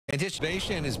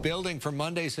Anticipation is building for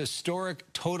Monday's historic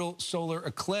total solar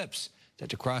eclipse set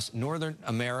to cross northern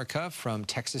America from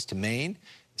Texas to Maine.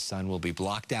 The sun will be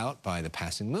blocked out by the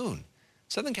passing moon.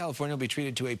 Southern California will be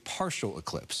treated to a partial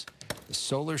eclipse. The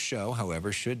solar show,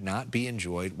 however, should not be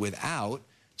enjoyed without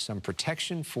some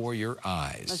protection for your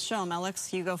eyes. Let's show them,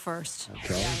 Alex. You go first.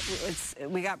 Okay. Yeah,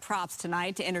 we got props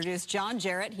tonight to introduce John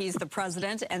Jerit. He's the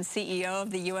president and CEO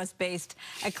of the U.S.-based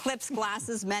Eclipse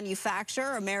glasses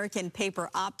manufacturer, American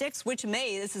Paper Optics, which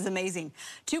made, this is amazing,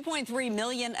 2.3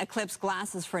 million Eclipse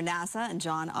glasses for NASA. And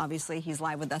John, obviously, he's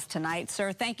live with us tonight.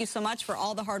 Sir, thank you so much for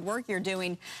all the hard work you're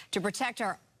doing to protect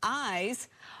our eyes.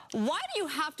 Why do you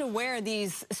have to wear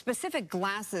these specific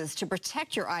glasses to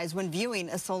protect your eyes when viewing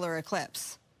a solar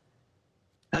eclipse?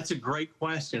 That's a great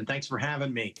question. Thanks for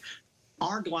having me.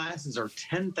 Our glasses are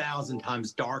 10,000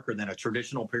 times darker than a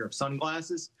traditional pair of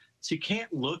sunglasses, so you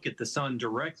can't look at the sun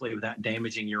directly without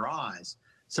damaging your eyes.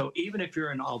 So even if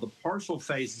you're in all the partial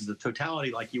phases of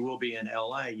totality like you will be in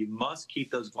LA, you must keep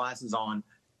those glasses on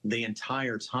the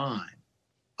entire time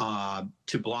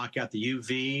to block out the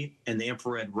UV and the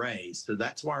infrared rays. So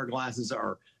that's why our glasses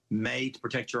are made to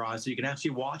protect your eyes, so you can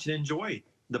actually watch and enjoy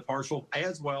the partial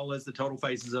as well as the total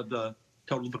phases of the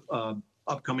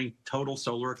upcoming total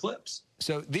solar eclipse.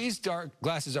 So these dark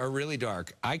glasses are really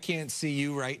dark. I can't see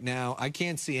you right now. I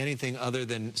can't see anything other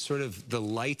than sort of the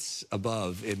lights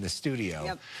above in the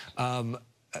studio. Yep.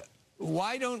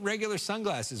 Why don't regular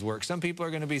sunglasses work? Some people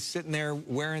are going to be sitting there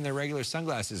wearing their regular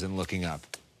sunglasses and looking up.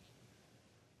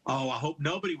 Oh, I hope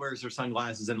nobody wears their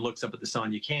sunglasses and looks up at the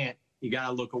sun. You can't. You got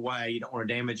to look away. You don't want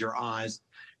to damage your eyes.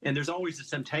 And there's always a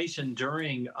temptation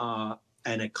during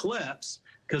an eclipse,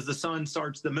 because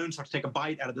the moon starts to take a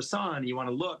bite out of the sun, and you want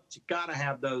to look, you got to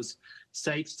have those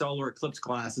safe solar eclipse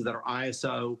glasses that are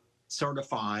ISO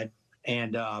certified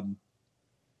and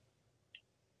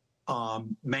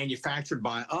manufactured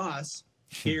by us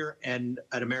here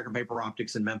at American Paper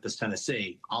Optics in Memphis,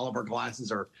 Tennessee. All of our glasses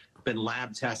are been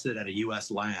lab tested at a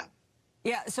U.S. lab.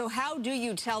 Yeah, so how do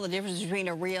you tell the difference between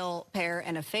a real pair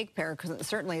and a fake pair? Because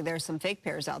certainly there's some fake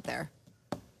pairs out there.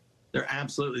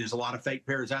 There's a lot of fake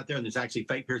pairs out there, and there's actually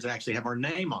fake pairs that actually have our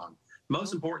name on.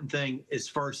 Most important thing is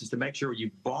to make sure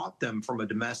you bought them from a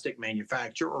domestic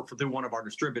manufacturer or through one of our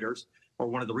distributors or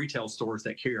one of the retail stores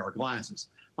that carry our glasses.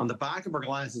 On the back of our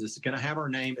glasses, it's going to have our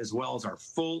name as well as our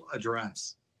full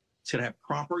address. It's going to have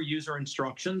proper user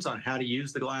instructions on how to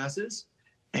use the glasses,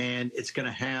 and it's going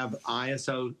to have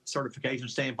ISO certification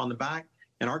stamp on the back.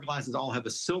 And our glasses all have a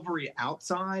silvery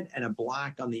outside and a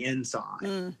black on the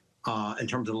inside. In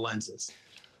terms of the lenses.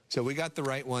 So we got the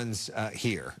right ones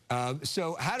here.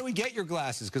 So how do we get your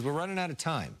glasses? Because we're running out of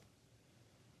time.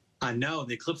 I know.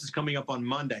 The eclipse is coming up on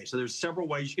Monday. So there's several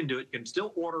ways you can do it. You can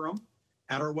still order them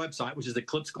at our website, which is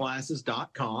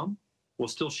eclipseglasses.com. We'll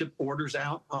still ship orders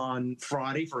out on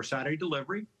Friday for Saturday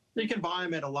delivery. You can buy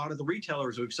them at a lot of the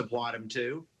retailers we've supplied them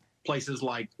to, places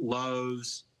like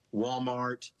Lowe's,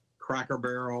 Walmart, Cracker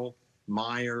Barrel,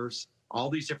 Myers, all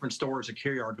these different stores that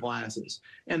carry our glasses.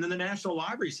 And then the National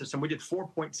Library System, we did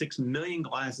 4.6 million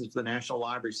glasses for the National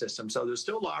Library System. So there's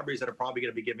still libraries that are probably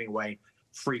going to be giving away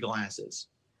free glasses.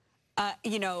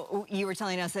 You know, you were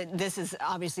telling us that this is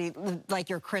obviously like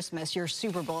your Christmas, your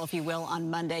Super Bowl, if you will, on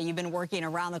Monday. You've been working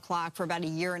around the clock for about a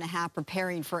year and a half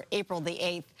preparing for April the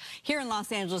 8th. Here in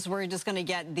Los Angeles, we're just going to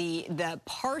get the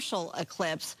partial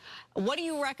eclipse. What do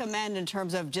you recommend in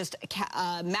terms of just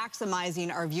maximizing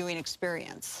our viewing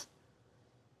experience?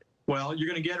 Well, you're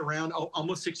going to get around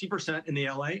almost 60% in the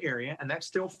LA area, and that's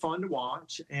still fun to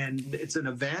watch. And it's an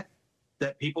event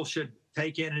that people should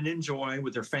take in and enjoy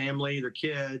with their family, their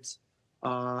kids,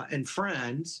 and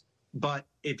friends. But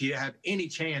if you have any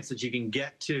chance that you can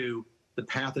get to the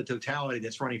path of totality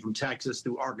that's running from Texas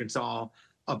through Arkansas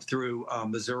up through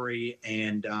Missouri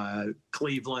and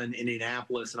Cleveland,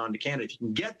 Indianapolis, and on to Canada, if you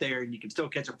can get there and you can still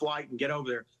catch a flight and get over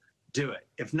there, do it.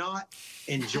 If not,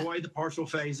 enjoy the partial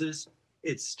phases.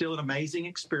 It's still an amazing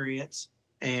experience,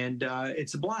 and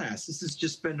it's a blast. This has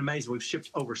just been amazing. We've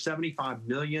shipped over 75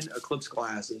 million Eclipse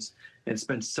glasses, and it's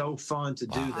been so fun to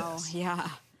do this. Oh, yeah.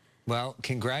 Well,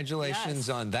 congratulations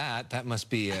on that. That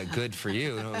must be good for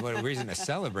you. What a reason to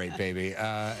celebrate, baby.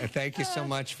 Thank you so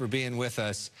much for being with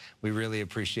us. We really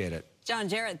appreciate it. John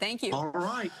Jerit, thank you. All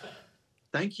right.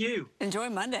 Thank you. Enjoy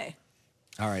Monday.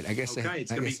 All right, I guess it's going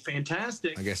to be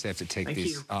fantastic. I guess I have to take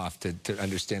these off to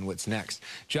understand what's next.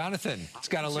 Jonathan, it's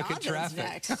got to look at traffic.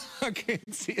 Next. I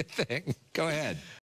can't see a thing. Go ahead.